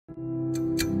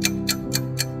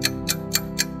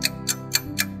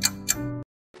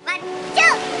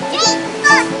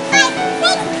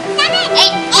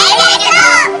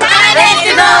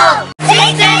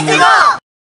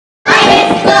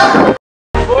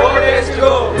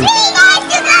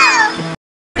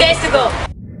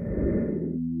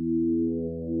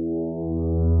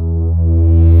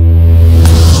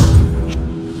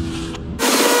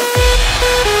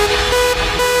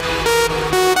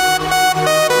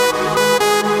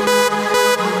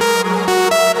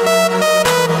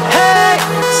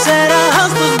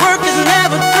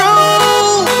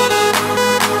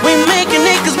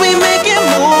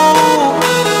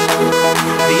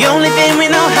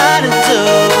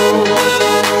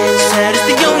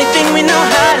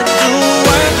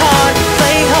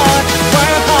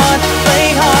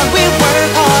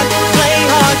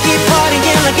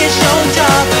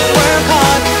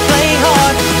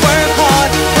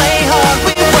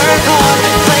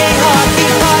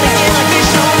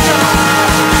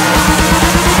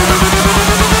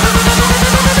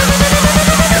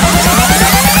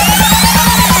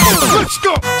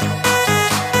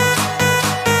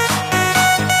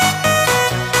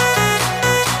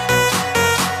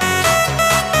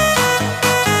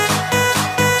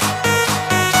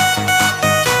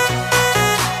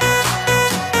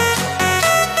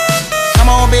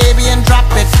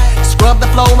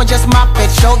and just mop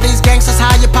it. Show these gangsters how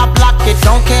you pop lock it.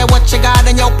 Don't care what you got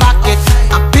in your pocket.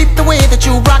 I peep the way that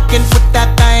you rockin' with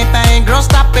that thing, thing. Girl,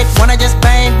 stop it. Wanna just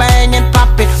bang, bang and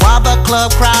pop it while the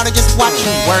club crowd are just watching.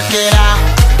 Work it out.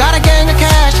 Got a gang of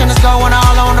cash and it's going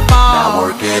all on the ball. Now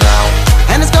work it out.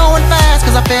 And it's going fast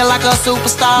cause I feel like a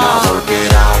superstar. Now work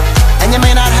it out. And you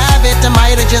may not have it, I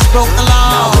might have just broke the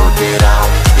law. Now work it out.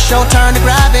 It's your turn to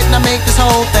grab it and I make this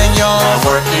whole thing yours. Now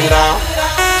work it out.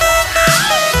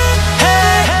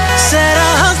 Hey, said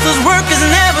our hustlers' work is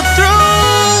never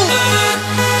through.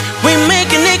 We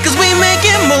making it cause we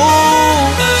making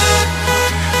moves.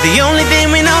 The only thing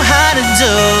we know how to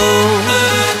do.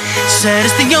 Said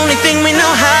it's the only thing we know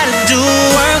how to do.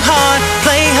 Work hard,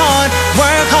 play hard,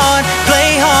 work hard,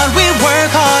 play hard. We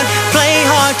work hard, play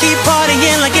hard, keep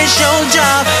partying like it's your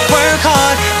job. Work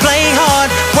hard, play hard,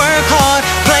 work hard,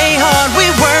 play hard. We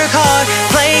work hard,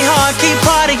 play hard, keep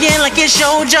partying like it's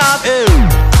your job.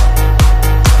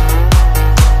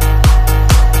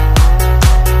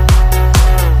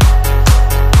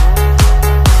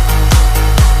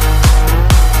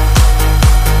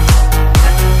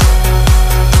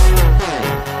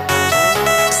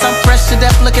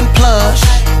 Death looking plush,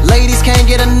 ladies can't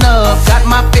get enough. Got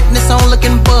my fitness on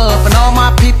looking buff, and all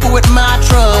my people with my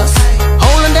trust.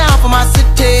 Holding down for my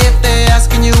city. If they're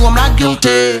asking you, I'm not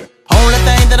guilty. Only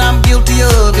thing that I'm guilty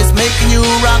of is making you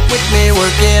rock with me.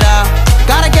 Work it out.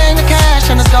 Got a gang of cash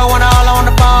and it's going all on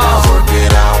the ball. Now work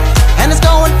it out. And it's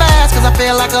going fast cause I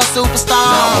feel like a superstar.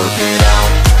 Now work it out.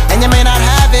 And you may not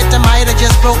have it, I might have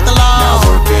just broke the law. Now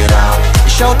work it out.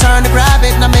 It's your turn to grab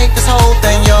it and I make this whole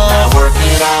thing yours. Now work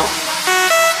it out.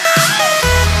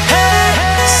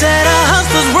 Said our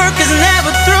hustlers' work is never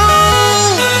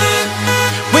through.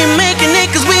 We making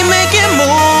it cause we making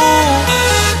moves.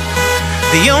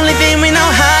 The only thing we know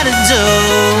how to do.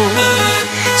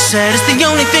 Said it's the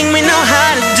only thing we know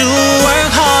how to do.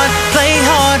 Work hard, play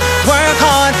hard, work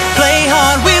hard, play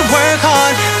hard. We work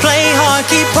hard, play hard,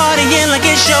 keep partying like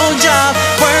it's your job.